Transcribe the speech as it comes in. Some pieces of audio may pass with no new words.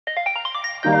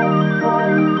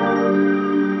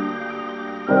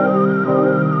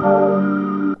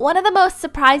One of the most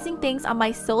surprising things on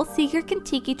my Soul Seeker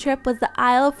Contiki trip was the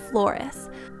Isle of Flores,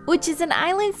 which is an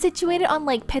island situated on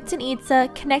Lake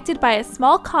Pitanitza, connected by a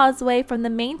small causeway from the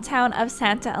main town of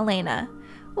Santa Elena,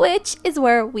 which is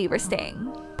where we were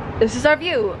staying. This is our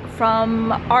view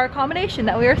from our accommodation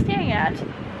that we were staying at.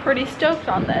 Pretty stoked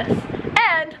on this.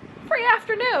 And free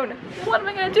afternoon. What am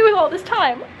I gonna do with all this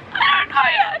time? I don't know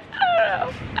yet.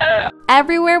 I don't know.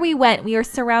 Everywhere we went, we were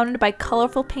surrounded by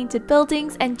colorful painted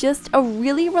buildings and just a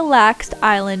really relaxed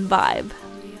island vibe.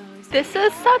 This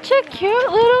is such a cute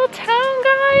little town,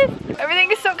 guys.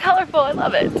 Everything is so colorful. I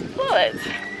love it. Love it.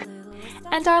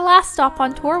 And our last stop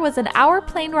on tour was an hour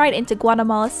plane ride into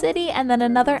Guatemala City and then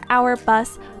another hour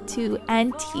bus to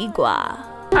Antigua.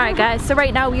 Alright guys, so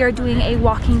right now we are doing a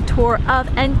walking tour of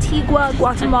Antigua,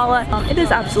 Guatemala. It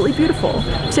is absolutely beautiful.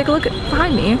 Take a look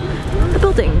behind me. The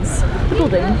buildings.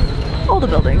 All the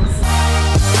buildings.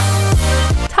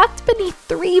 Tucked beneath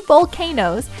 3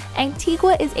 volcanoes,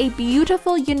 Antigua is a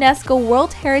beautiful UNESCO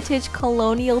World Heritage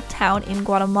colonial town in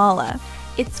Guatemala.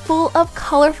 It's full of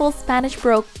colorful Spanish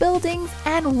Baroque buildings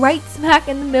and right smack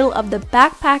in the middle of the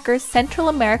Backpackers Central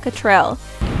America Trail.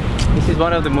 This is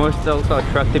one of the most also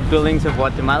attractive buildings of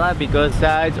Guatemala because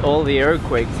besides all the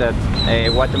earthquakes that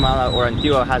Guatemala or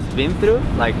Antigua has been through,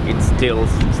 like it's still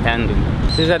standing.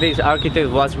 Since that this architect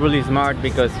was really smart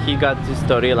because he got to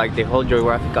study like the whole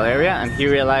geographical area and he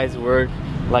realized where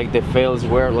like the fails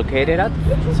were located at.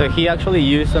 So he actually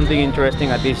used something interesting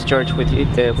at this church which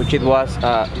it was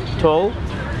tall,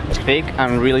 thick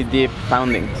and really deep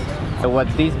foundings. So what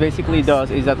this basically does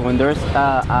is that when there's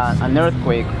an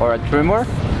earthquake or a tremor,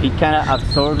 it kind of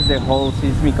absorbs the whole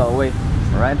seismical wave,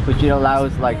 right? Which it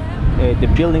allows like the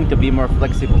building to be more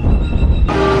flexible. So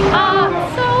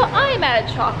I'm at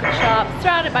a chocolate shop,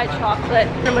 surrounded by chocolate.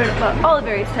 I learned about all the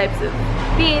various types of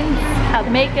beans, how to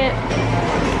make it,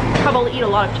 probably eat a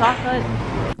lot of chocolate.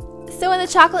 So in the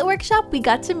chocolate workshop, we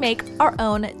got to make our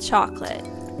own chocolate.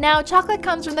 Now, chocolate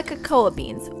comes from the cocoa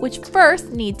beans, which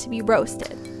first need to be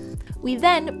roasted. We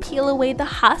then peel away the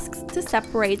husks to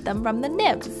separate them from the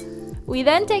nibs. We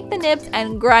then take the nibs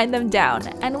and grind them down,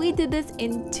 and we did this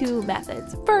in 2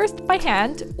 methods. First, by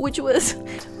hand, which was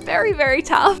very, very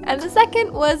tough, and the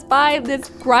second was by this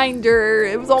grinder.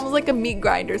 It was almost like a meat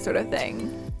grinder sort of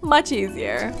thing. Much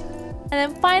easier. And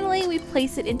then finally, we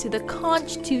place it into the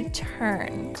conch to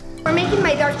turn. For making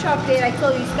my dark chocolate, I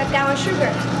told you it's cacao and sugar.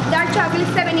 Dark chocolate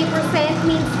 70%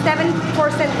 means 7%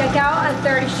 cacao and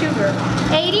 30 sugar.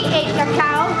 88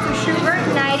 cacao, 2 sugar,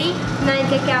 99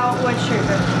 cacao, 1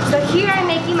 sugar. So here I'm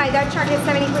making my dark chocolate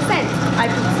 70%. I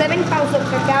put 7 pounds of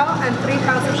cacao and 3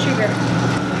 pounds of sugar.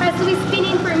 Has to be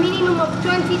spinning for a minimum of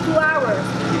 22 hours.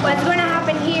 What's gonna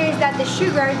happen here is that the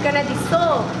sugar is gonna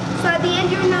dissolve. So at the end,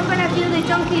 you're not gonna feel the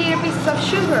chunky little pieces of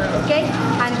sugar, okay?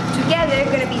 And together,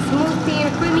 they're gonna be smooth, clear,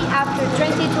 creamy after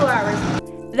 22 hours.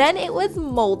 Then it was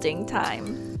molding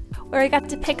time, where I got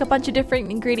to pick a bunch of different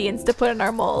ingredients to put in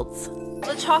our molds.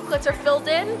 The chocolates are filled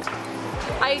in.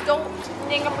 I don't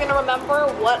think I'm gonna remember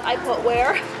what I put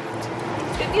where.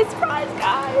 It's gonna be a surprise,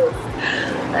 guys.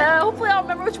 Hopefully I'll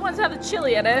remember which ones have the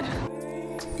chili in it.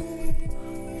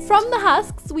 From the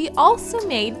husks, we also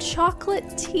made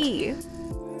chocolate tea.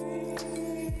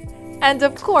 And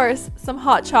of course, some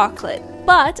hot chocolate,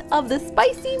 but of the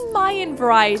spicy Mayan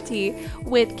variety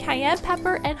with cayenne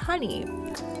pepper and honey.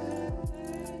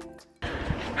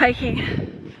 Hiking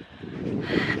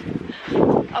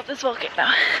up this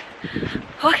volcano.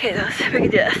 Okay, let's see if we can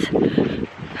do this.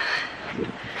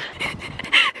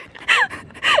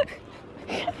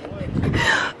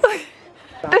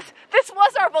 This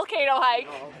was our volcano hike.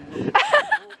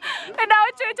 And now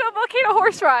it's turned into a volcano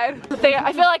horse ride.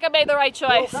 I feel like I made the right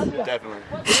choice. Definitely.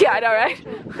 Yeah, I know, right?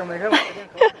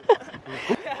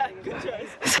 Yeah, good choice.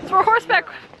 So we're horseback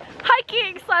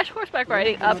hiking / horseback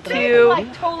riding up to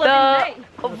the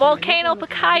Volcano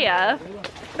Pacaya.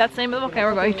 That's the name of the volcano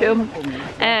we're going to.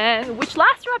 And which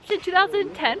last erupted in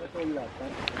 2010.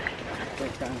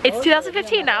 It's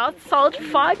 2015 now. It's a solid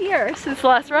 5 years since the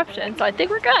last eruption. So I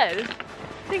think we're good. I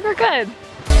think we're good.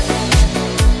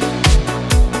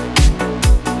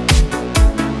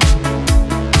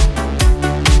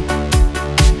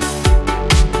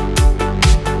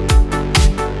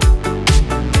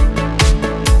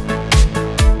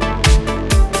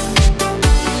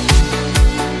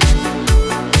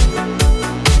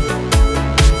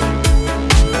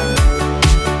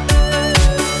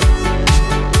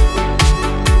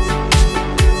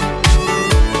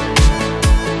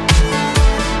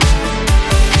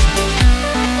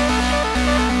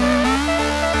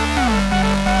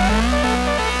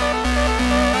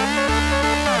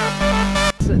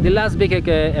 The last big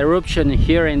eruption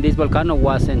here in this volcano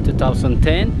was in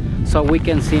 2010, so we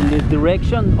can see in this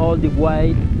direction all the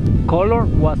white color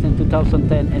was in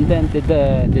 2010, and then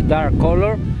the dark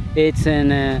color it's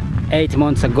in 8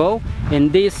 months ago.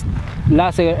 And this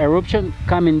last eruption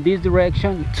come in this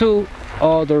direction to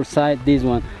other side, this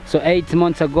one. So 8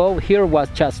 months ago here was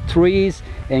just trees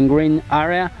and green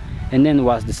area, and then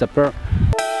was disappeared.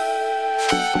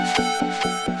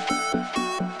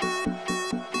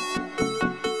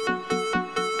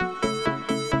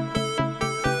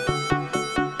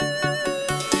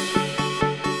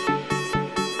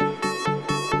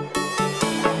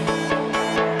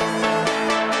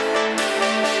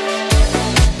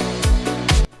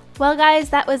 Well guys,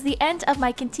 that was the end of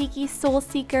my Contiki Soul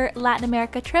Seeker Latin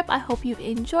America trip. I hope you've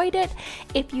enjoyed it.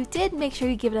 If you did, make sure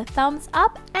you give it a thumbs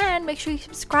up and make sure you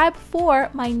subscribe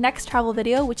for my next travel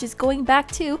video, which is going back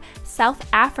to South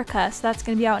Africa. So that's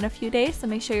going to be out in a few days, so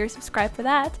make sure you're subscribed for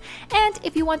that. And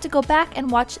if you want to go back and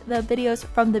watch the videos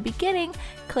from the beginning,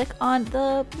 click on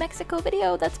the Mexico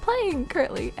video that's playing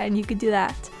currently and you can do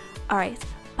that. Alright,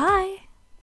 bye!